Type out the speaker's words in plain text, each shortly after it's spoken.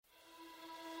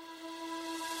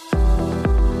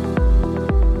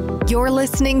You're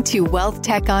listening to Wealth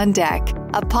Tech on Deck,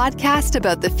 a podcast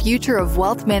about the future of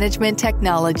wealth management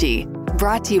technology,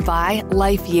 brought to you by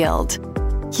Life Yield.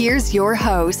 Here's your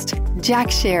host,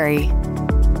 Jack Sherry.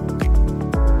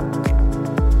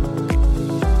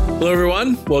 Hello,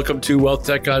 everyone. Welcome to Wealth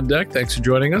Tech on Deck. Thanks for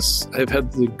joining us. I've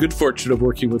had the good fortune of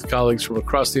working with colleagues from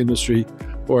across the industry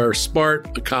who are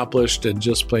smart, accomplished, and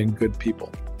just plain good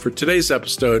people. For today's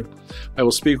episode, I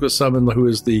will speak with someone who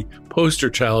is the poster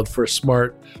child for a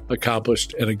smart,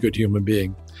 accomplished, and a good human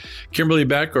being. Kimberly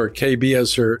Beck, or KB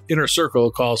as her inner circle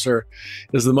calls her,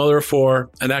 is the mother of four,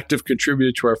 an active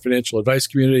contributor to our financial advice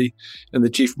community, and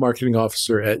the chief marketing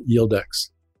officer at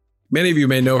YieldX. Many of you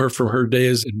may know her from her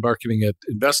days in marketing at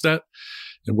Envestnet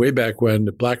and way back when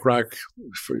at BlackRock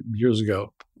years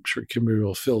ago. I'm sure Kimberly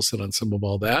will fill us in on some of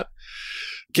all that.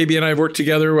 KB and I have worked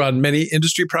together on many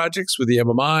industry projects with the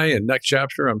MMI and Next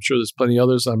Chapter. I'm sure there's plenty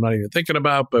others I'm not even thinking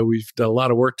about, but we've done a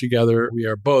lot of work together. We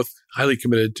are both highly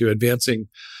committed to advancing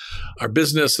our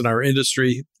business and our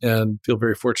industry, and feel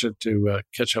very fortunate to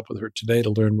catch up with her today to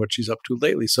learn what she's up to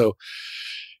lately. So,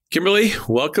 Kimberly,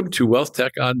 welcome to Wealth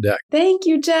Tech on Deck. Thank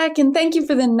you, Jack. And thank you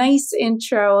for the nice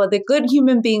intro. The good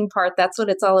human being part, that's what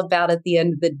it's all about at the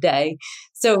end of the day.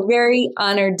 So very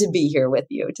honored to be here with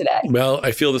you today. Well,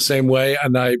 I feel the same way.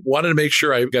 And I wanted to make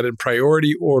sure I got in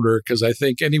priority order, because I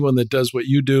think anyone that does what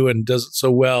you do and does it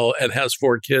so well and has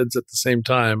four kids at the same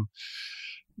time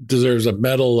deserves a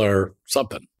medal or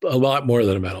something, a lot more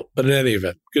than a medal. But in any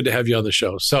event, good to have you on the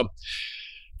show. So,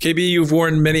 KB, you've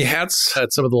worn many hats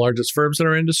at some of the largest firms in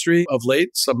our industry of late,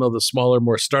 some of the smaller,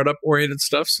 more startup-oriented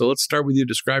stuff. So let's start with you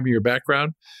describing your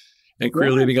background and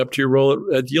career leading up to your role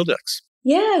at YieldX.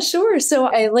 Yeah, sure. So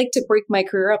I like to break my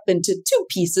career up into two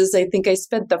pieces. I think I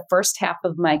spent the first half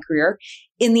of my career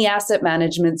in the asset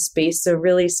management space. So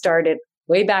really started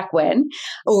way back when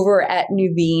over at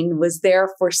Nuveen, was there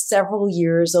for several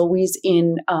years, always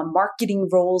in marketing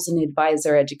roles and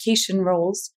advisor education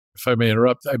roles. If I may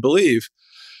interrupt, I believe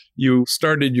you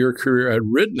started your career at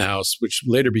Rittenhouse, which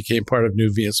later became part of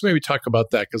Nuveen. So maybe talk about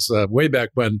that, because way back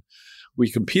when we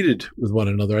competed with one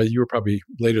another, you were probably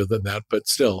later than that, but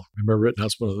still, I remember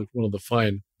Rittenhouse, one of the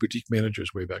fine boutique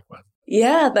managers way back when.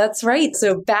 Yeah, that's right.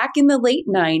 So back in the late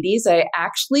 90s, I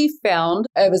actually found,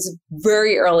 I was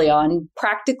very early on,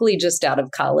 practically just out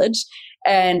of college.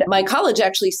 And my college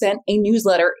actually sent a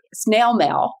newsletter, snail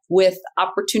mail, with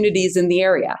opportunities in the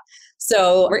area.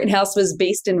 So Rittenhouse was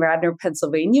based in Radnor,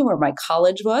 Pennsylvania, where my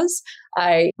college was.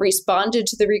 I responded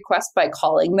to the request by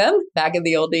calling them back in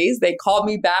the old days. They called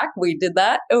me back. We did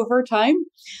that over time.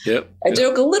 I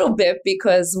joke a little bit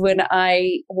because when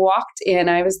I walked in,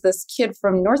 I was this kid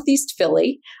from Northeast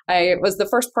Philly. I was the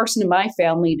first person in my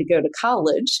family to go to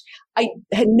college. I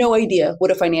had no idea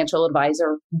what a financial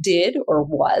advisor did or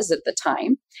was at the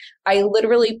time. I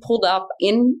literally pulled up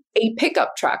in a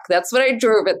pickup truck. That's what I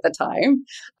drove at the time,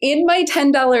 in my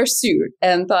 $10 suit,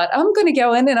 and thought, I'm going to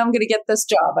go in and I'm going to get this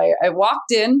job. I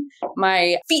walked in,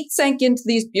 my feet sank into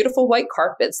these beautiful white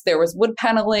carpets. There was wood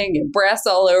paneling and brass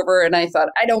all over. And I thought,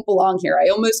 I don't belong here. I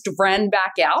almost ran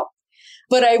back out.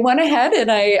 But I went ahead and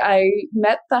I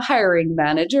met the hiring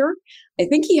manager. I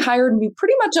think he hired me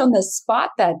pretty much on the spot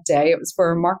that day. It was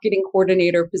for a marketing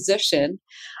coordinator position.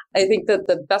 I think that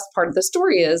the best part of the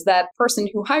story is that person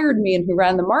who hired me and who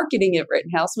ran the marketing at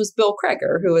Rittenhouse was Bill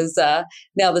Crager, who is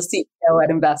now the CEO at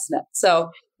Envestnet. So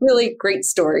really great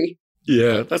story.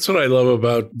 Yeah, that's what I love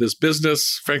about this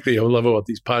business. Frankly, I love about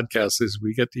these podcasts is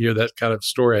we get to hear that kind of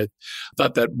story. I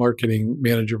thought that marketing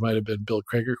manager might have been Bill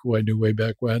Crager, who I knew way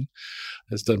back when,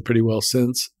 has done pretty well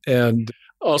since. And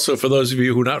also, for those of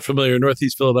you who are not familiar,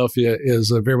 Northeast Philadelphia is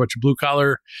a very much a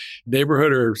blue-collar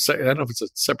neighborhood, or I don't know if it's a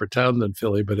separate town than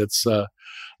Philly, but it's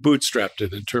bootstrapped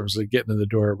in terms of getting in the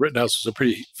door. Rittenhouse was a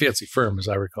pretty fancy firm, as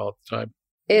I recall at the time.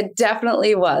 It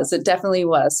definitely was. It definitely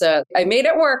was. So I made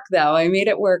it work, though. I made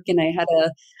it work, and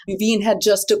Nuveen had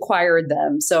just acquired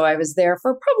them. So I was there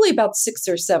for probably about 6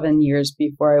 or 7 years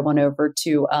before I went over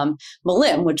to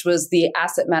Malim, which was the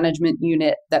asset management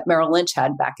unit that Merrill Lynch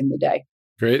had back in the day.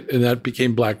 Great. And that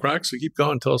became BlackRock. So keep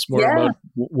going. Tell us more about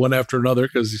one after another,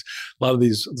 because a lot of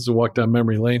these, this is a walk down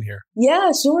memory lane here. Yeah,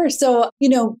 sure. So,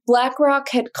 BlackRock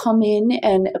had come in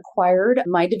and acquired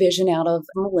my division out of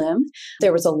Malim.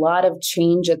 There was a lot of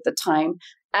change at the time.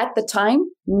 At the time,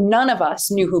 none of us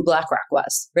knew who BlackRock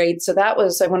was, right? So that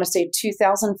was, I want to say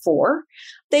 2004.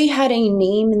 They had a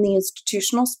name in the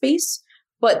institutional space,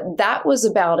 but that was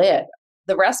about it.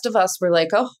 The rest of us were like,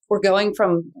 oh, we're going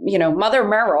from, Mother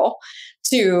Merrill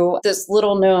to this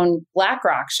little known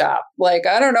BlackRock shop. Like,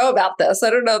 I don't know about this. I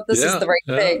don't know if this is the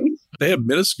right thing. They have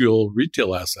minuscule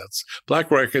retail assets.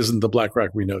 BlackRock isn't the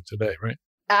BlackRock we know today, right?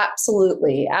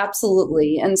 Absolutely.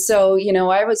 Absolutely. And so,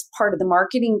 I was part of the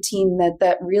marketing team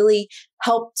that really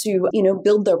helped to,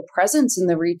 build their presence in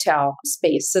the retail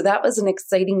space. So that was an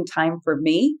exciting time for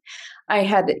me. I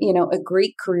had, a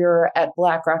great career at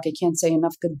BlackRock. I can't say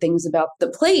enough good things about the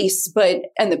place,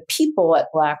 and the people at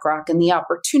BlackRock and the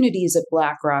opportunities at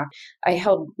BlackRock. I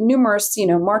held numerous,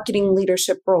 marketing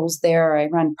leadership roles there. I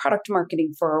ran product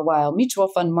marketing for a while, mutual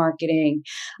fund marketing.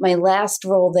 My last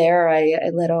role there, I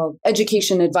led all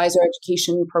advisor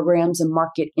education programs and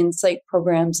market insight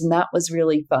programs, and that was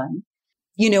really fun.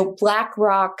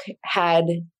 BlackRock had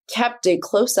kept a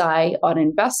close eye on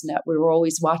Envestnet. We were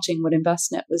always watching what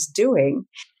Envestnet was doing.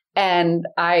 And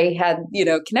I had,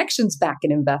 connections back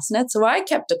in Envestnet. So I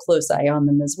kept a close eye on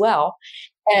them as well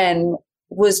and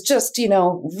was just,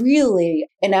 really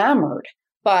enamored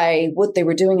by what they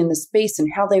were doing in the space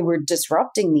and how they were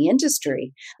disrupting the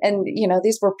industry. And,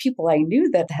 these were people I knew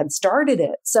that had started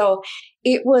it. So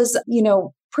it was,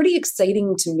 pretty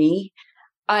exciting to me.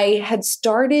 I had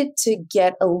started to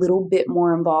get a little bit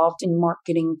more involved in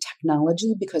marketing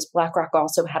technology because BlackRock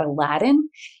also had Aladdin,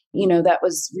 that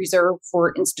was reserved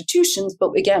for institutions.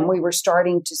 But again, we were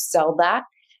starting to sell that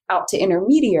out to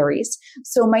intermediaries.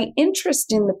 So my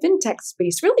interest in the fintech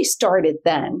space really started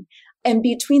then. And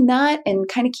between that and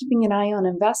kind of keeping an eye on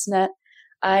Envestnet,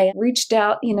 I reached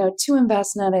out, to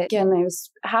Envestnet. Again, I was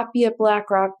happy at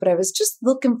BlackRock, but I was just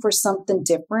looking for something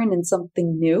different and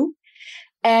something new.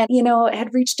 And,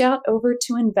 had reached out over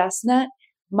to Envestnet.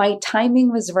 My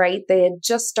timing was right. They had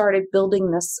just started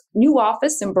building this new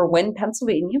office in Berwyn,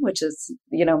 Pennsylvania, which is,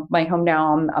 my home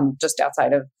now. I'm just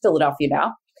outside of Philadelphia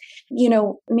now.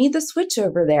 Made the switch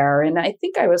over there. And I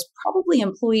think I was probably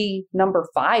employee number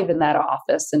 5 in that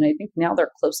office. And I think now they're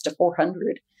close to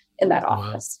 400 in that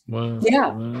office. Wow.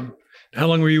 Yeah. Wow. How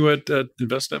long were you at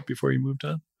Envestnet before you moved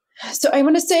on? So I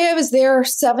want to say I was there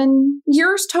 7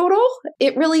 years total.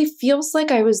 It really feels like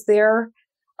I was there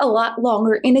a lot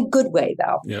longer in a good way,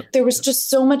 though. Yep. There was just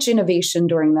so much innovation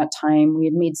during that time. We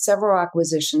had made several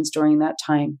acquisitions during that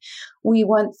time. We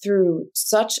went through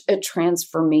such a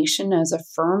transformation as a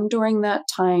firm during that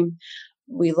time.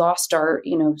 We lost our,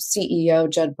 CEO,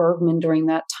 Jed Bergman, during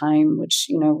that time, which,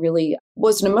 really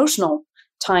was an emotional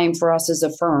time for us as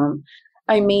a firm.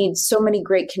 I made so many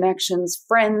great connections,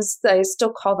 friends that I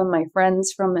still call them my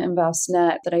friends from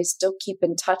Envestnet that I still keep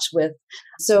in touch with.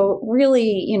 So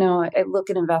really, I look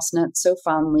at Envestnet so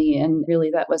fondly, and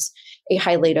really that was a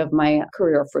highlight of my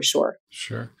career for sure.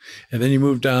 Sure. And then you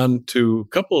moved on to a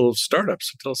couple of startups.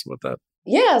 So tell us about that.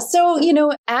 Yeah. So,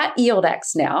 at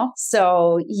YieldX now,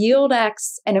 so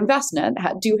YieldX and Envestnet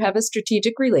do have a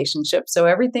strategic relationship. So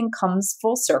everything comes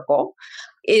full circle.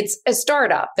 It's a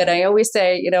startup. And I always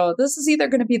say, this is either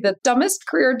going to be the dumbest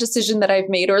career decision that I've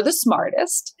made or the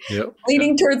smartest,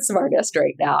 leaning towards smartest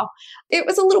right now. It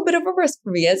was a little bit of a risk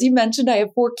for me. As you mentioned, I have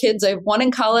 4 kids. I have 1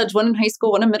 in college, 1 in high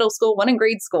school, 1 in middle school, 1 in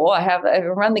grade school. I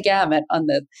run the gamut on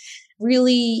the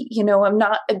really, I'm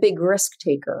not a big risk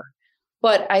taker.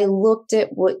 But I looked at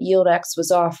what YieldX was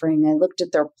offering. I looked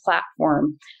at their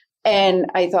platform and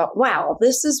I thought, wow,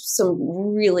 this is some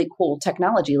really cool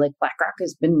technology. Like BlackRock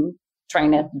has been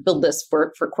trying to build this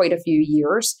for quite a few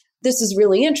years. This is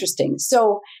really interesting.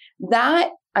 So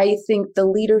that, I think the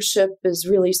leadership is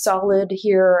really solid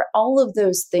here. All of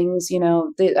those things,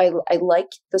 I like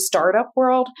the startup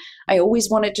world. I always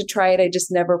wanted to try it. I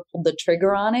just never pulled the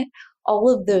trigger on it. All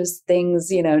of those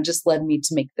things, just led me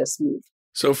to make this move.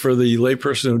 So for the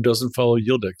layperson who doesn't follow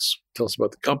YieldX, tell us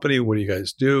about the company. What do you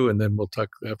guys do? And then we'll talk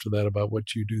after that about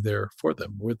what you do there for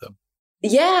them, with them.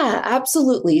 Yeah,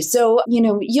 absolutely. So,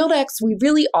 YieldX, we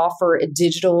really offer a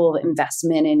digital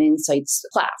investment and insights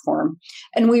platform.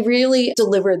 And we really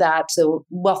deliver that to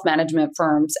wealth management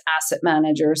firms, asset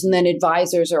managers, and then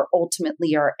advisors are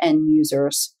ultimately our end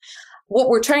users. What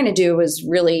we're trying to do is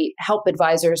really help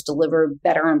advisors deliver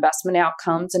better investment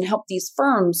outcomes and help these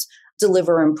firms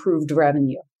deliver improved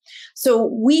revenue. So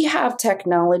we have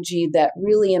technology that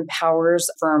really empowers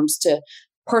firms to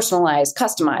personalize,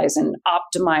 customize, and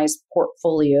optimize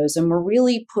portfolios. And we're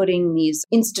really putting these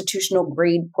institutional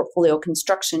grade portfolio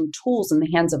construction tools in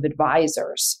the hands of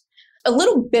advisors. A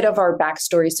little bit of our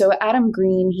backstory. So Adam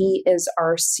Green, he is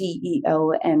our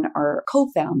CEO and our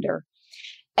co-founder.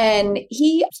 And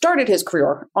he started his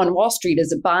career on Wall Street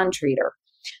as a bond trader.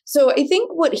 So I think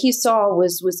what he saw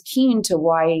was keen to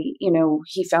why,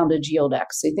 he founded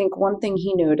YieldX. I think one thing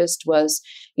he noticed was,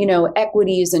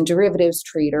 equities and derivatives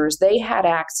traders, they had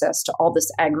access to all this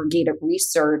aggregated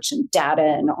research and data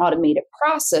and automated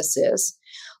processes.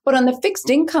 But on the fixed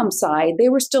income side, they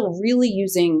were still really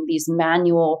using these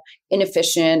manual,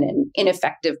 inefficient, and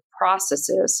ineffective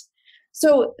processes.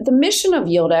 So the mission of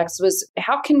YieldX was,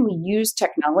 how can we use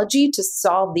technology to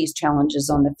solve these challenges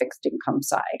on the fixed income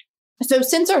side? So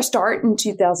since our start in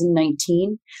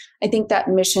 2019, I think that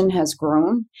mission has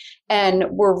grown, and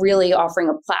we're really offering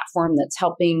a platform that's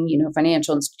helping,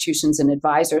 financial institutions and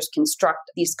advisors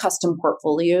construct these custom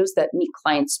portfolios that meet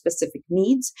clients' specific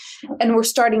needs. And we're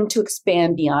starting to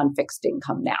expand beyond fixed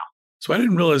income now. So I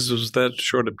didn't realize it was that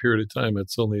short a period of time.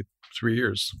 It's only 3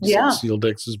 years since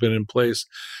YieldX has been in place.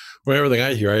 From everything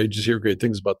I hear, I just hear great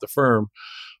things about the firm.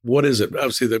 What is it?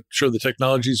 Obviously, the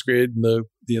technology is great and the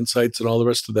insights and all the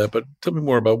rest of that. But tell me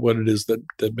more about what it is that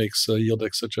makes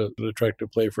YieldX such an attractive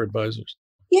play for advisors.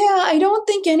 Yeah, I don't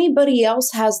think anybody else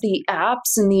has the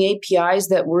apps and the APIs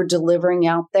that we're delivering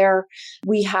out there.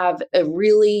 We have a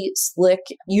really slick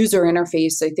user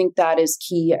interface. I think that is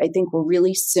key. I think we're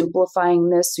really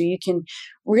simplifying this so you can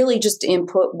really just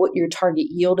input what your target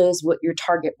yield is, what your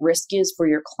target risk is for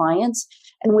your clients.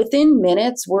 And within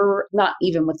minutes, not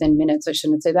even within minutes, I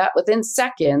shouldn't say that, within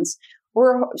seconds,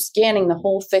 we're scanning the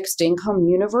whole fixed income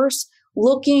universe,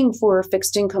 looking for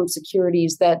fixed income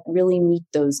securities that really meet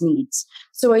those needs.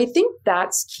 So I think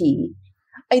that's key.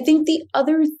 I think the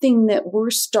other thing that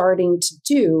we're starting to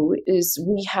do is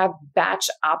we have batch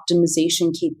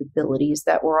optimization capabilities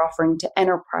that we're offering to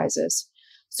enterprises.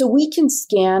 So we can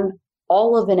scan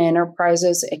all of an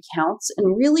enterprise's accounts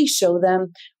and really show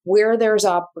them where there's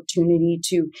opportunity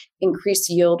to increase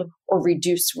yield or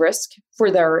reduce risk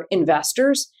for their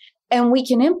investors. And we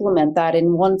can implement that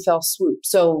in one fell swoop.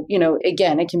 So,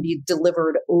 again, it can be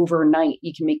delivered overnight.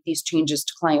 You can make these changes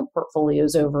to client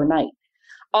portfolios overnight.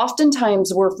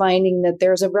 Oftentimes, we're finding that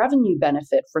there's a revenue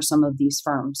benefit for some of these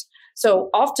firms. So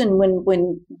often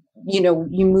when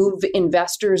you move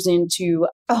investors into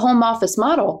a home office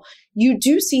model, you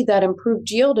do see that improved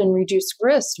yield and reduced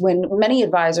risk when many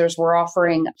advisors were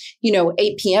offering,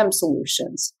 APM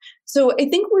solutions. So I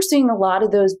think we're seeing a lot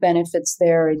of those benefits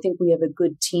there. I think we have a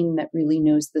good team that really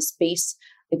knows the space.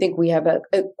 I think we have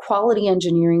a quality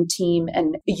engineering team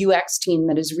and a UX team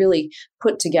that has really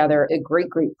put together a great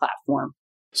platform.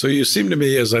 So you seem to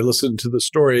me, as I listened to the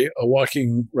story, a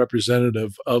walking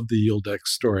representative of the YieldX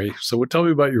story. So tell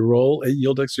me about your role at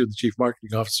YieldX. You're the Chief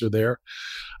Marketing Officer there.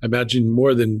 I imagine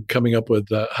more than coming up with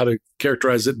how to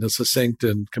characterize it in a succinct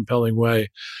and compelling way,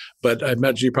 but I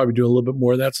imagine you probably do a little bit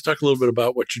more of that. So talk a little bit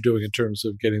about what you're doing in terms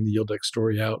of getting the YieldX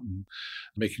story out and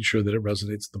making sure that it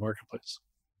resonates in the marketplace.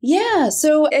 Yeah.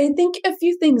 So I think a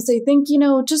few things. I think,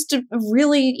 just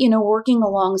really, working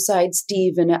alongside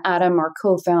Steve and Adam, our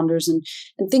co-founders, and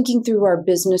thinking through our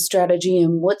business strategy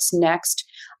and what's next,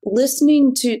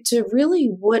 listening to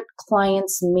really what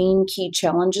clients' main key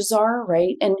challenges are,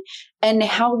 right? And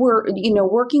how we're,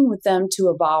 working with them to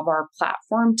evolve our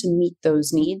platform to meet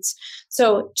those needs.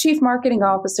 So Chief Marketing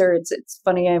Officer, it's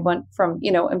funny, I went from,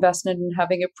 investment and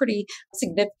having a pretty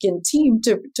significant team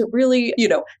to really,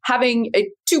 having a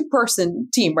 2-person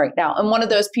team right now. And one of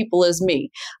those people is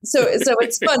me. So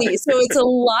it's funny. So it's a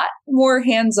lot more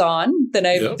hands-on than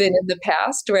I've been in the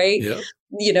past, right? Yep.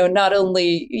 Not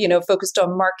only, focused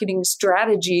on marketing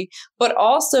strategy, but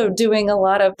also doing a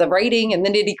lot of the writing and the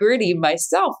nitty-gritty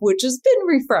myself, which has been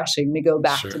refreshing to go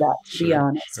back to that, to be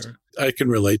honest. Sure. I can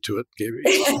relate to it, Gaby.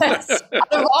 Yes.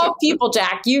 Out of all people,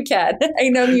 Jack, you can. I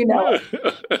know you know.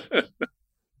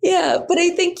 Yeah, but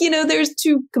I think, there's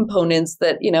 2 components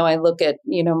that, I look at,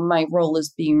 my role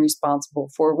as being responsible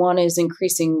for. One is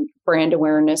increasing brand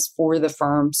awareness for the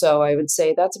firm. So I would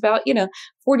say that's about,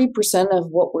 40% of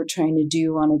what we're trying to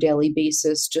do on a daily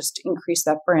basis, just increase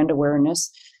that brand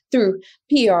awareness through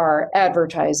PR,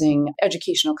 advertising,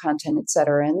 educational content, et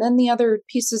cetera. And then the other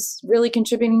piece is really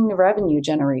contributing to revenue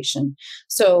generation.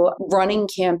 So running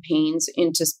campaigns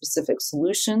into specific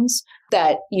solutions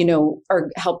that, are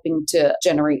helping to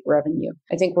generate revenue.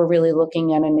 I think we're really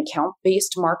looking at an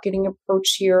account-based marketing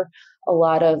approach here. A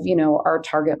lot of, our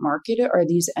target market are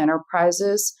these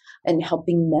enterprises and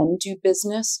helping them do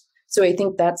business. So I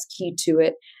think that's key to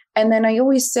it. And then I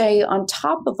always say on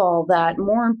top of all that,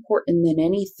 more important than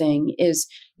anything is,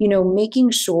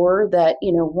 making sure that,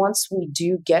 once we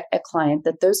do get a client,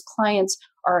 that those clients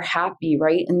are happy,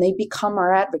 right? And they become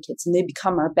our advocates and they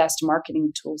become our best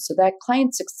marketing tools. So that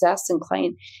client success and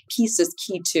client piece is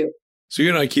key too. So you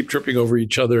and I keep tripping over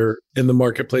each other in the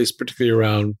marketplace, particularly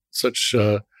around such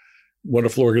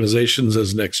wonderful organizations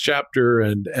as Next Chapter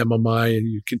and MMI, and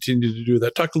you continue to do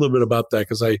that. Talk a little bit about that,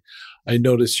 because I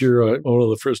notice you're one of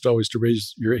the first always to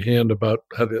raise your hand about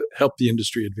how to help the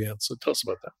industry advance. So tell us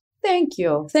about that. Thank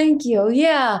you.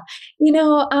 Yeah.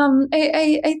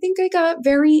 I think I got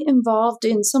very involved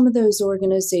in some of those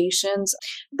organizations,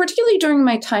 particularly during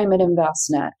my time at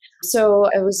Envestnet. So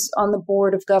I was on the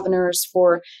board of governors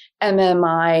for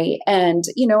MMI. And,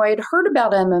 I had heard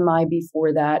about MMI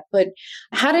before that, but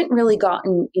hadn't really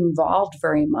gotten involved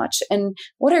very much. And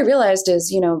what I realized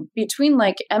is, between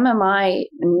like MMI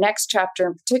and Next Chapter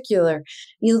in particular,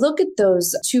 you look at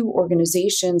those two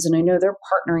organizations, and I know they're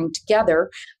partnering together,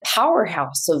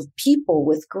 powerhouse of people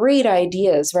with great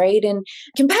ideas, right? And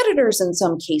competitors in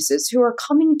some cases who are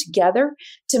coming together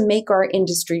to make our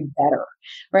industry better.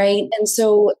 Right. And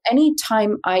so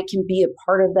anytime I can be a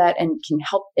part of that and can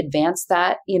help advance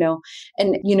that,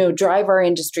 and drive our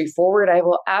industry forward, I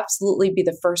will absolutely be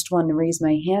the first one to raise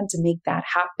my hand to make that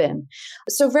happen.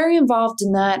 So very involved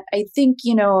in that. I think,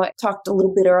 I talked a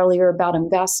little bit earlier about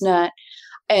Envestnet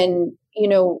and,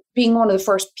 being one of the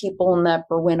first people in that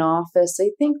Berwyn office. I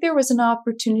think there was an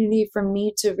opportunity for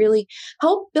me to really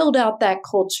help build out that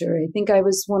culture. I think I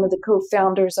was one of the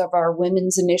co-founders of our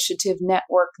Women's Initiative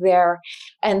Network there,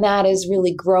 and that is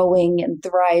really growing and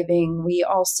thriving. We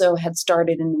also had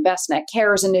started an Envestnet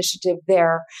Cares initiative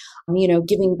there,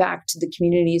 giving back to the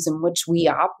communities in which we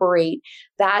operate.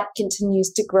 That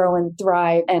continues to grow and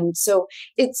thrive. And so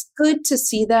it's good to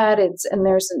see that. And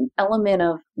there's an element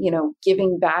of,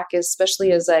 giving back,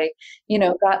 especially as I,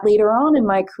 got later on in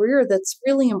my career, that's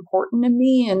really important to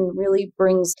me and really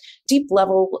brings deep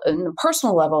level and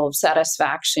personal level of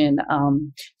satisfaction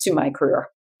to my career.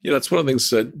 That's one of the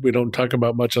things that we don't talk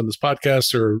about much on this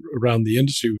podcast or around the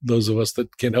industry. Those of us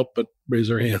that can't help but raise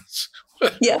our hands.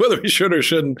 Yeah. Whether we should or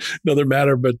shouldn't, another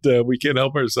matter, but we can't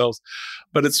help ourselves.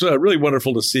 But it's really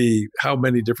wonderful to see how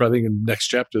many different, I think in Next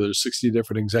Chapter, there's 60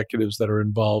 different executives that are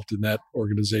involved in that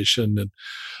organization and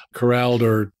corralled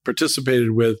or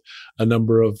participated with a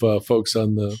number of folks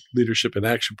on the Leadership in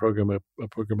Action program, a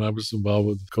program I was involved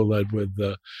with, co-led with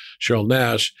Cheryl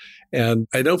Nash. And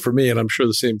I know for me, and I'm sure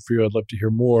the same for you, I'd love to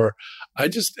hear more. I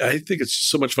think it's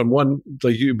so much fun. One,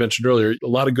 like you mentioned earlier, a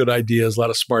lot of good ideas, a lot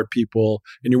of smart people,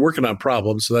 and you're working on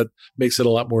problems. So that makes it a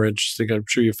lot more interesting. I'm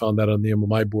sure you found that on the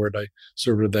MMI board. I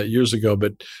served with that years ago,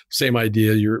 but same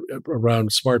idea. You're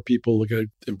around smart people, looking at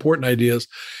important ideas.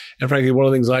 And frankly, one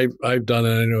of the things I've done,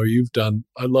 and I know you've done,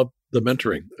 I love the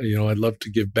mentoring. I'd love to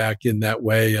give back in that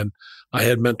way. And I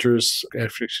had mentors,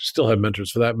 actually still have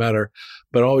mentors for that matter,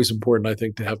 but always important, I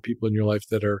think, to have people in your life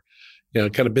that are,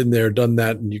 kind of been there, done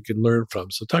that, and you can learn from.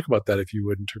 So talk about that, if you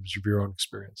would, in terms of your own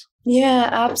experience. Yeah,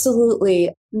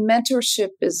 absolutely. Mentorship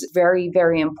is very,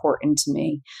 very important to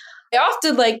me. I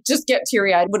often just get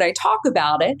teary-eyed when I talk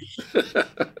about it.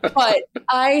 But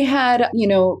I had,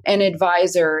 an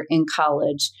advisor in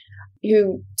college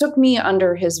who took me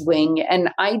under his wing.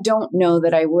 And I don't know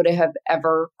that I would have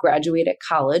ever graduated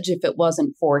college if it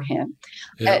wasn't for him.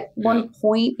 At one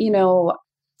point,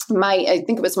 I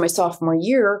think it was my sophomore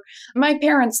year, my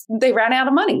parents, they ran out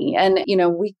of money and,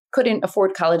 we couldn't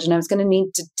afford college and I was going to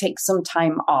need to take some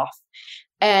time off.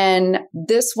 And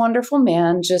this wonderful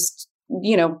man just,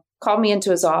 called me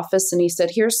into his office and he said,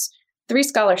 here's 3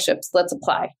 scholarships. Let's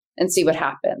apply and see what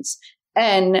happens.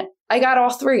 And I got all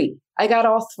 3. I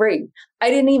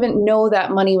didn't even know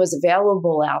that money was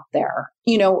available out there.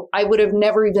 I would have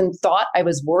never even thought I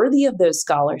was worthy of those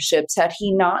scholarships had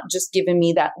he not just given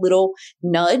me that little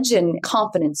nudge and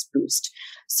confidence boost.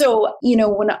 So,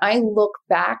 when I look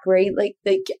back, right,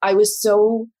 like I was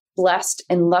so blessed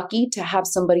and lucky to have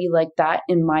somebody like that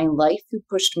in my life who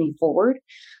pushed me forward.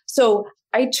 So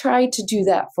I try to do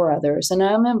that for others. And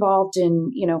I'm involved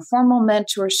in, formal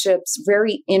mentorships,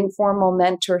 very informal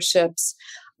mentorships.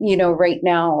 Right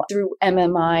now through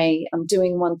MMI, I'm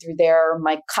doing one through there.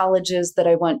 My colleges that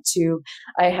I went to,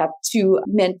 I have 2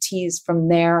 mentees from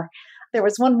there. There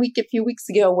was one week a few weeks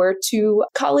ago where 2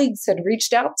 colleagues had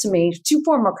reached out to me, 2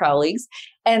 former colleagues,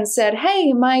 and said,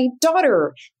 hey, my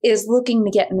daughter is looking to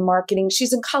get into marketing.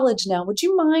 She's in college now. Would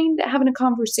you mind having a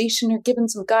conversation or giving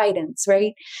some guidance,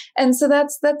 right? And so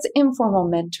that's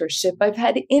informal mentorship. I've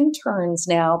had interns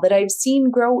now that I've seen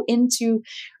grow into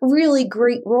really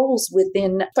great roles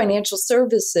within financial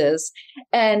services.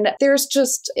 And there's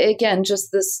just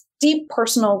this deep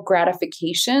personal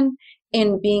gratification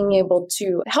in being able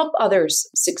to help others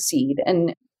succeed.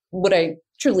 And what I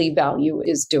truly value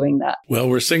is doing that. Well,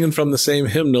 we're singing from the same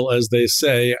hymnal, as they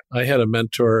say. I had a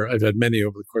mentor. I've had many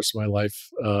over the course of my life,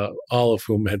 all of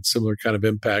whom had similar kind of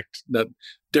impact, not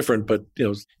different, but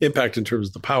impact in terms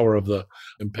of the power of the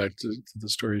impact to the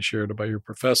story you shared about your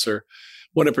professor.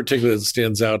 One in particular that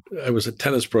stands out, I was a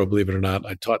tennis pro, believe it or not.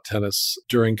 I taught tennis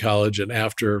during college and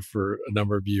after for a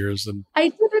number of years. And I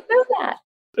didn't know that.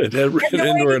 It had an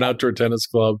indoor and outdoor tennis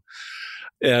club.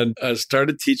 And I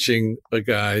started teaching a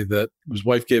guy that his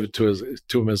wife gave it to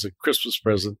him as a Christmas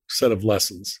present, set of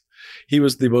lessons. he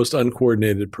was the most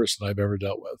uncoordinated person I've ever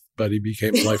dealt with, but he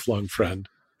became a lifelong friend.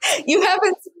 You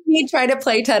haven't seen me try to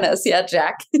play tennis yet,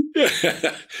 Jack.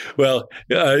 Well,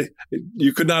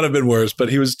 you could not have been worse, but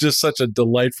he was just such a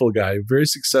delightful guy, very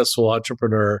successful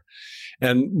entrepreneur.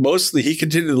 And mostly he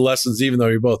continued the lessons, even though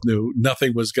we both knew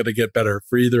nothing was going to get better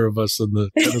for either of us in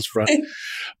the tennis front.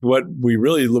 What we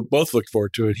really both looked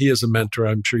forward to, and he is a mentor,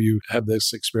 I'm sure you have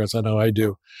this experience, I know I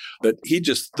do, that he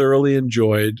just thoroughly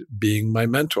enjoyed being my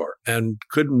mentor and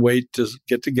couldn't wait to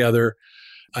get together.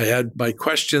 I had my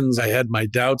questions, I had my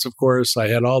doubts, of course, I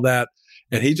had all that,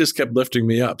 and he just kept lifting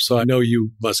me up. So I know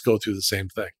you must go through the same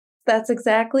thing. That's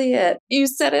exactly it. You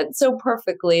said it so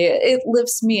perfectly. It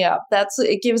lifts me up.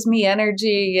 It gives me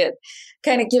energy. It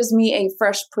kind of gives me a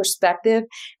fresh perspective.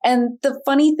 And the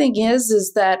funny thing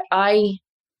is that I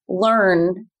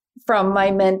learn from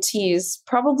my mentees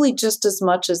probably just as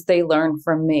much as they learn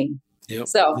from me. Yep.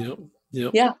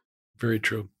 Yeah. Very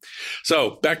true.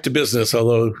 So back to business,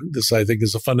 although this I think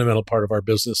is a fundamental part of our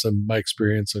business, and my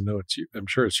experience, I'm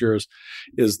sure it's yours,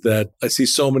 is that I see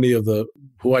so many of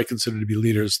who I consider to be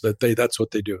leaders that's what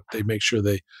they do. They make sure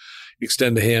they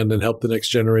extend a hand and help the next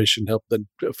generation, help the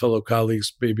fellow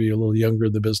colleagues, maybe a little younger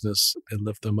in the business, and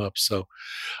lift them up. So,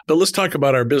 but let's talk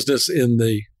about our business in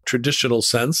the traditional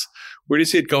sense. Where do you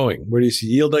see it going? Where do you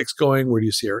see YieldX going? Where do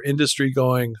you see our industry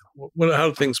going? How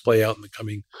do things play out in the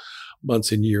coming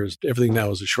months and years? Everything now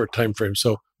is a short time frame.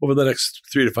 So over the next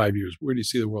 3 to 5 years, where do you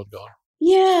see the world going?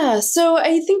 Yeah, so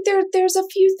I think there's a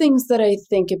few things that I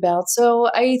think about. So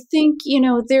I think,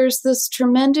 there's this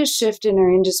tremendous shift in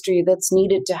our industry that's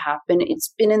needed to happen.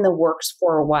 It's been in the works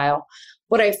for a while,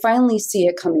 but I finally see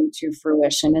it coming to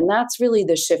fruition. And that's really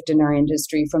the shift in our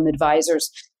industry from advisors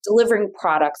delivering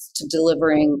products to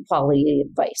delivering quality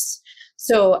advice.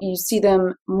 So you see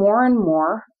them more and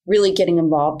more really getting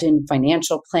involved in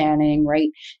financial planning, right?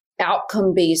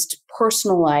 Outcome-based,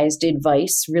 personalized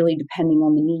advice, really depending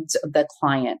on the needs of the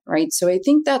client, right? So I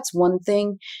think that's one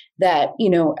thing that,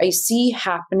 I see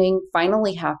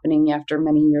finally happening after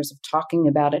many years of talking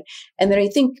about it. And that I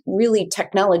think really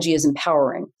technology is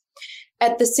empowering.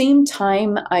 At the same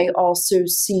time, I also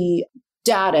see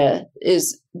data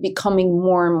is becoming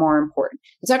more and more important.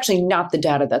 It's actually not the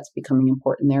data that's becoming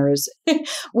important.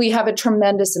 We have a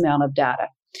tremendous amount of data.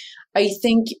 I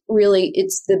think really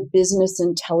it's the business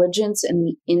intelligence and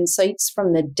the insights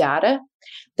from the data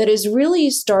that is really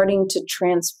starting to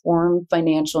transform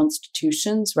financial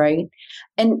institutions, right?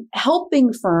 And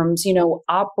helping firms,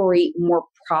 operate more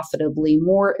profitably,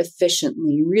 more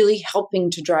efficiently, really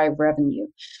helping to drive revenue.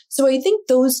 So I think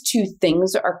those two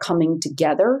things are coming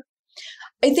together.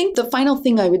 I think the final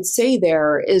thing I would say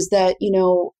there is that,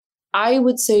 I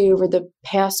would say over the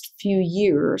past few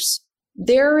years,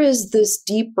 there is this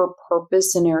deeper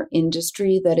purpose in our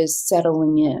industry that is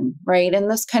settling in, right?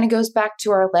 And this kind of goes back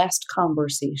to our last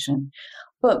conversation.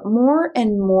 But more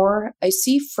and more, I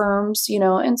see firms,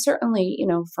 and certainly,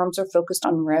 firms are focused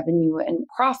on revenue and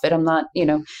profit. I'm not,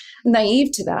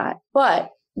 naive to that. But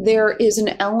there is an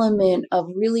element of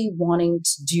really wanting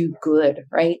to do good,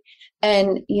 right?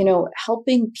 And,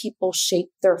 helping people shape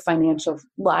their financial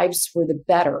lives for the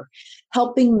better,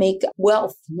 helping make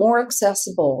wealth more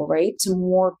accessible, right, to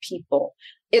more people.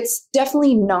 It's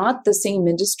definitely not the same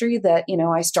industry that,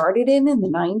 I started in the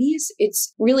 90s.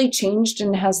 It's really changed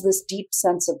and has this deep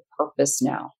sense of purpose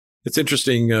now. It's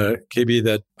interesting, KB,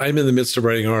 that I'm in the midst of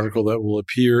writing an article that will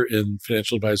appear in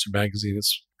Financial Advisor magazine.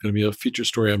 It's going to be a feature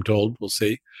story, I'm told. We'll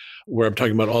see, where I'm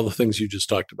talking about all the things you just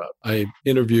talked about. I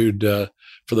interviewed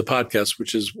for the podcast,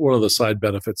 which is one of the side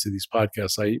benefits of these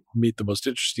podcasts. I meet the most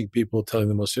interesting people telling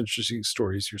the most interesting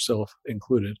stories, yourself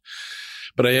included.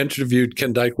 But I interviewed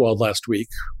Ken Dykewald last week.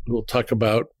 We'll talk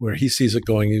about where he sees it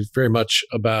going. He's very much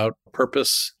about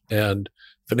purpose and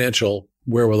financial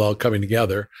wherewithal coming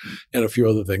together and a few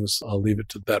other things. I'll leave it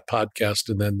to that podcast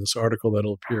and then this article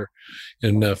that'll appear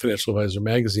in Financial Advisor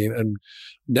magazine. And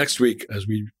next week, as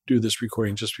we do this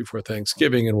recording just before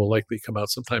Thanksgiving, and will likely come out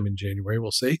sometime in January,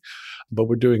 we'll see. But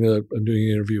I'm doing an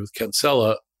interview with Ken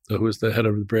Sella, who is the head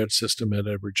of the branch system at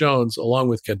Edward Jones, along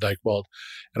with Ken Dykewald,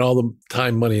 and all the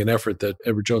time, money, and effort that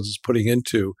Edward Jones is putting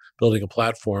into building a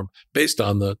platform based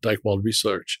on the Dykewald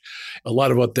research. A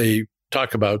lot of what they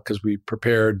talk about, because we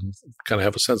prepared and kind of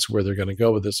have a sense of where they're going to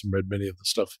go with this and read many of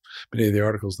the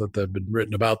articles that have been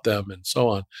written about them and so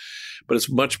on. But it's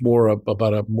much more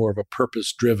about more of a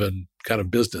purpose-driven kind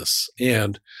of business.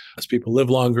 And as people live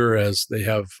longer, as they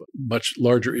have much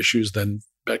larger issues than,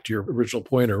 back to your original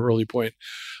point or early point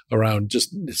around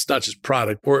it's not just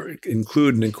product, or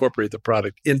include and incorporate the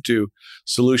product into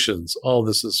solutions. All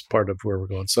this is part of where we're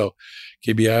going. So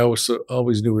KB, I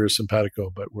always knew we were simpatico,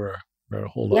 but we're a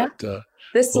whole lot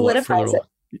this solidifies it.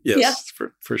 Yes,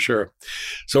 for sure.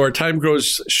 So our time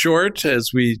grows short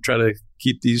as we try to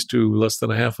keep these to less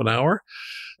than a half an hour.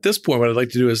 At this point, what I'd like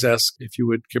to do is ask if you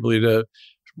would, Kimberly,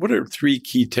 what are 3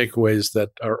 key takeaways that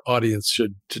our audience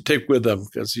should to take with them?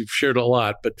 Because you've shared a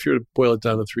lot, but if you were to boil it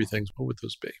down to 3 things, what would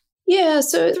those be? Yeah,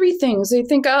 so 3 things. I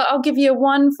think I'll give you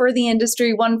one for the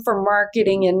industry, one for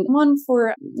marketing, and one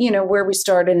for, where we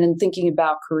started and thinking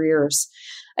about careers.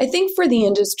 I think for the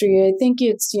industry, I think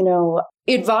it's,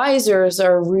 advisors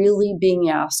are really being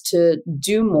asked to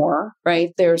do more,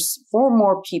 right? There's 4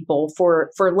 more people for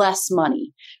less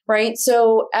money, right?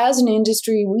 So as an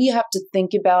industry, we have to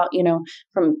think about,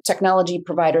 from technology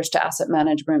providers to asset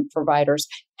management providers,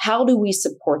 how do we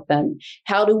support them?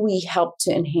 How do we help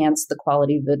to enhance the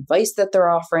quality of advice that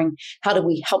they're offering? How do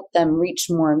we help them reach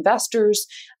more investors?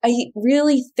 I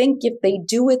really think if they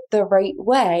do it the right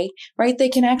way, right, they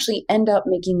can actually end up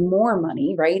making more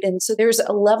money, right? And so there's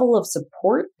a level of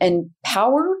support and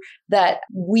power that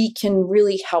we can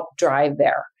really help drive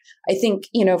there. I think,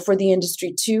 for the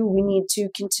industry too, we need to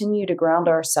continue to ground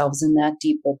ourselves in that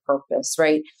deeper purpose,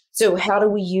 right? So how do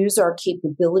we use our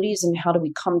capabilities and how do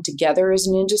we come together as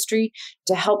an industry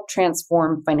to help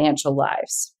transform financial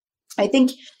lives? I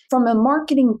think from a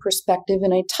marketing perspective,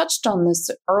 and I touched on this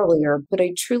earlier, but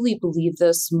I truly believe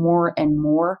this more and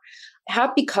more,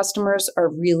 happy customers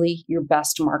are really your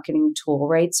best marketing tool,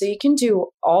 right? So you can do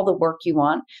all the work you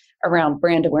want around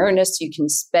brand awareness. You can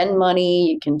spend money.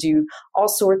 You can do all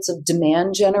sorts of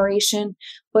demand generation.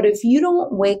 But if you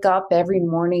don't wake up every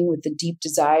morning with a deep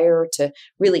desire to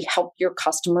really help your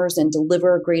customers and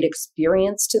deliver a great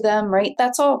experience to them, right?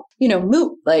 That's all,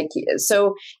 moot.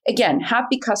 So again,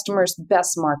 happy customers,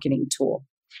 best marketing tool.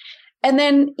 And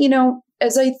then,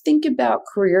 as I think about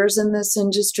careers in this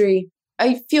industry,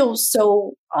 I feel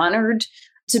so honored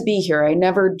to be here. I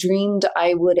never dreamed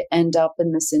I would end up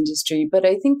in this industry, but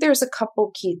I think there's a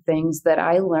couple key things that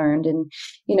I learned. And,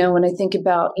 when I think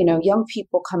about, young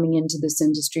people coming into this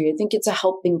industry, I think it's a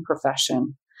helping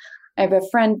profession. I have a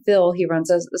friend, Phil, he runs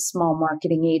a small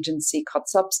marketing agency called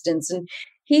Substance, and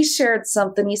he shared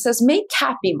something. He says, make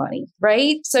happy money,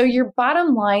 right? So your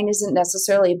bottom line isn't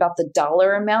necessarily about the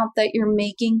dollar amount that you're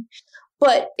making,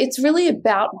 but it's really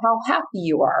about how happy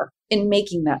you are in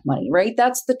making that money, right?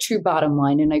 That's the true bottom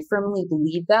line. And I firmly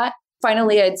believe that.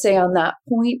 Finally, I'd say on that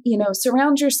point,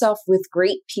 surround yourself with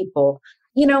great people.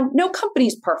 No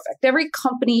company's perfect. Every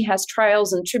company has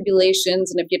trials and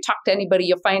tribulations. And if you talk to anybody,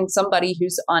 you'll find somebody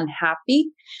who's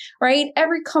unhappy, right?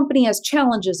 Every company has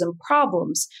challenges and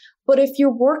problems. But if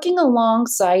you're working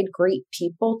alongside great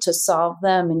people to solve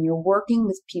them, and you're working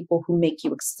with people who make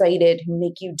you excited, who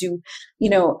make you do,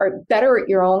 are better at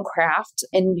your own craft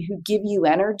and who give you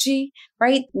energy,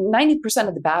 right? 90%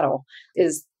 of the battle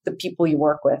is the people you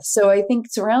work with. So I think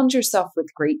surround yourself with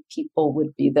great people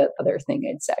would be the other thing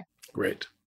I'd say. Great.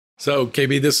 So,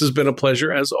 KB, this has been a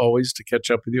pleasure, as always, to catch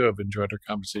up with you. I've enjoyed our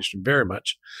conversation very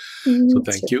much. So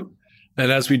thank you. And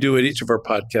as we do at each of our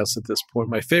podcasts at this point,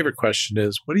 my favorite question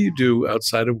is, what do you do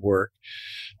outside of work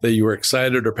that you are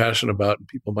excited or passionate about and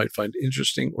people might find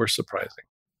interesting or surprising?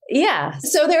 Yeah.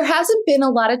 So there hasn't been a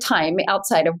lot of time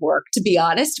outside of work, to be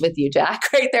honest with you, Jack,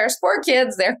 right? There's 4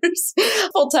 kids, there's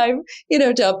full-time,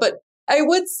 job. But I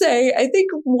would say, I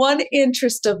think one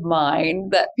interest of mine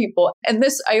that people, and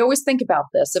this, I always think about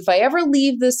this, if I ever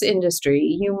leave this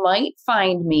industry, you might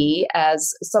find me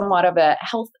as somewhat of a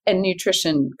health and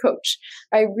nutrition coach.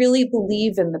 I really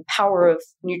believe in the power of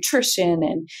nutrition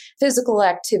and physical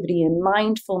activity and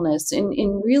mindfulness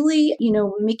in really,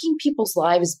 making people's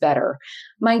lives better.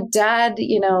 My dad,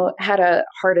 had a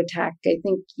heart attack, I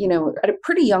think, at a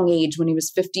pretty young age when he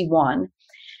was 51.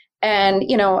 And,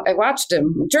 I watched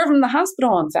him, drove him to the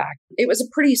hospital, in fact. It was a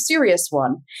pretty serious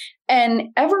one. And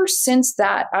ever since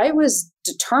that, I was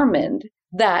determined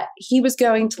that he was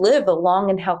going to live a long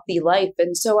and healthy life.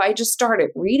 And so I just started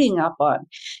reading up on,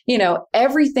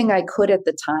 everything I could at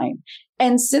the time.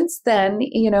 And since then,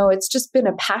 it's just been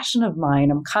a passion of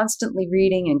mine. I'm constantly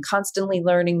reading and constantly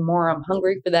learning more. I'm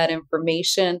hungry for that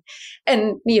information.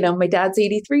 And, my dad's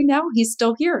 83 now. He's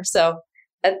still here. So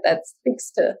that speaks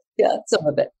to, some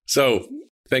of it. So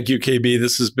thank you, KB.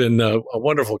 This has been a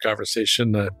wonderful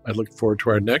conversation. I look forward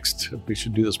to our next. We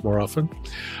should do this more often.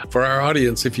 For our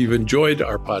audience, if you've enjoyed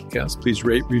our podcast, please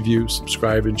rate, review,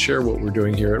 subscribe, and share what we're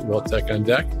doing here at Wealth Tech on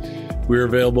Deck. We're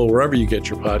available wherever you get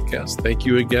your podcast. Thank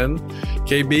you again,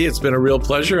 KB. It's been a real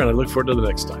pleasure, and I look forward to the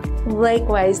next time.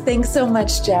 Likewise. Thanks so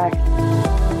much, Jack.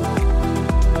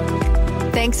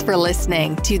 Thanks for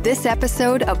listening to this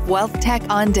episode of Wealth Tech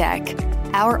on Deck,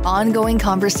 our ongoing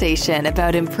conversation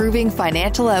about improving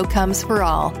financial outcomes for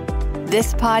all.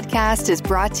 This podcast is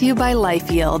brought to you by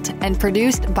LifeYield and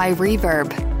produced by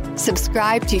Reverb.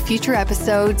 Subscribe to future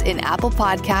episodes in Apple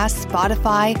Podcasts,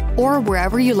 Spotify, or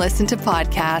wherever you listen to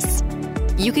podcasts.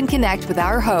 You can connect with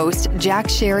our host, Jack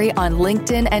Sherry, on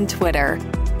LinkedIn and Twitter.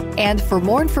 And for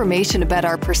more information about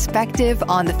our perspective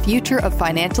on the future of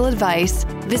financial advice,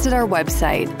 visit our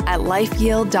website at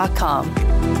lifeyield.com.